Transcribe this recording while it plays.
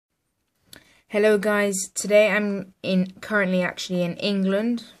Hello guys, today I'm currently actually in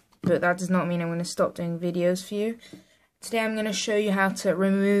England, but that does not mean I'm going to stop doing videos for you. Today I'm going to show you how to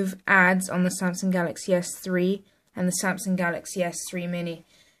remove ads on the Samsung Galaxy S3 and the Samsung Galaxy S3 Mini.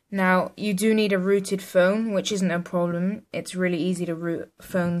 Now, you do need a rooted phone, which isn't a problem. It's really easy to root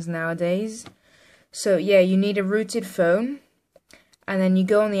phones nowadays. So yeah, you need a rooted phone, and then you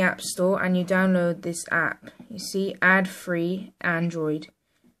go on the App Store and you download this app. You see, AdFree Android.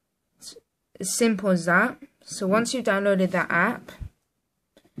 As simple as that. So once you've downloaded that app,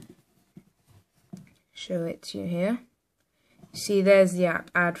 show it to you here. See, there's the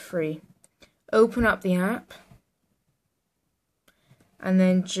app, AdFree. Open up the app and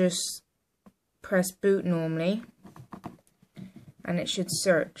then just press boot normally, and it should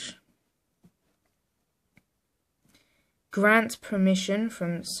search. Grant permission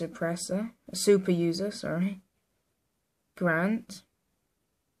from super user, sorry. Grant.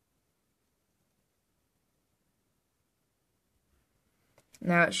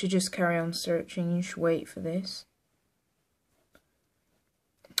 Now it should just carry on searching. You should wait for this.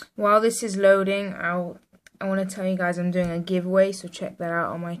 While this is loading, I want to tell you guys I'm doing a giveaway, so check that out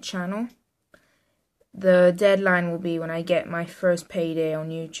on my channel. The deadline will be when I get my first payday on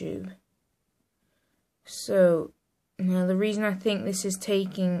YouTube. So, now the reason I think this is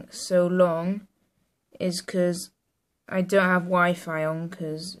taking so long is because I don't have Wi-Fi on,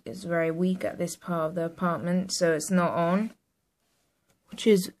 because it's very weak at this part of the apartment, so it's not on, which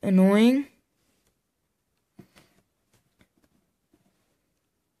is annoying.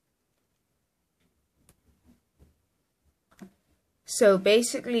 So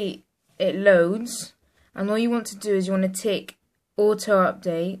basically it loads, and all you want to do is you want to tick auto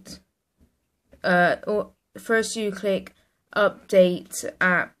update. First you click update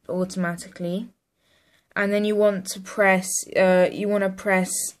app automatically, and then you want to press there's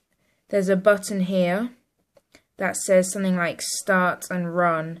a button here that says something like start and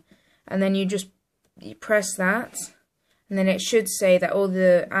run, and then you press that, and then it should say that all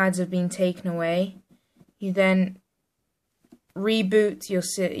the ads have been taken away. You then reboot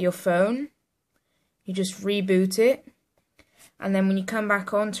your phone. You just reboot it, and then when you come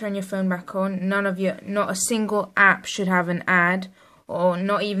back on, turn your phone back on, not a single app should have an ad, or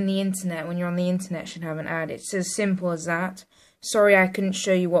not even the internet. When you're on the internet should have an ad. It's as simple as that. Sorry I couldn't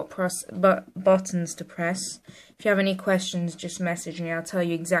show you what buttons to press. If you have any questions, just message me. I'll tell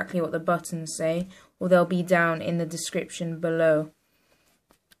you exactly what the buttons say, or they'll be down in the description below.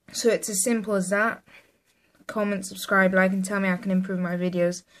 So it's as simple as that. Comment, subscribe, like, and tell me I can improve my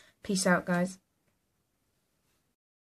videos. Peace out, guys.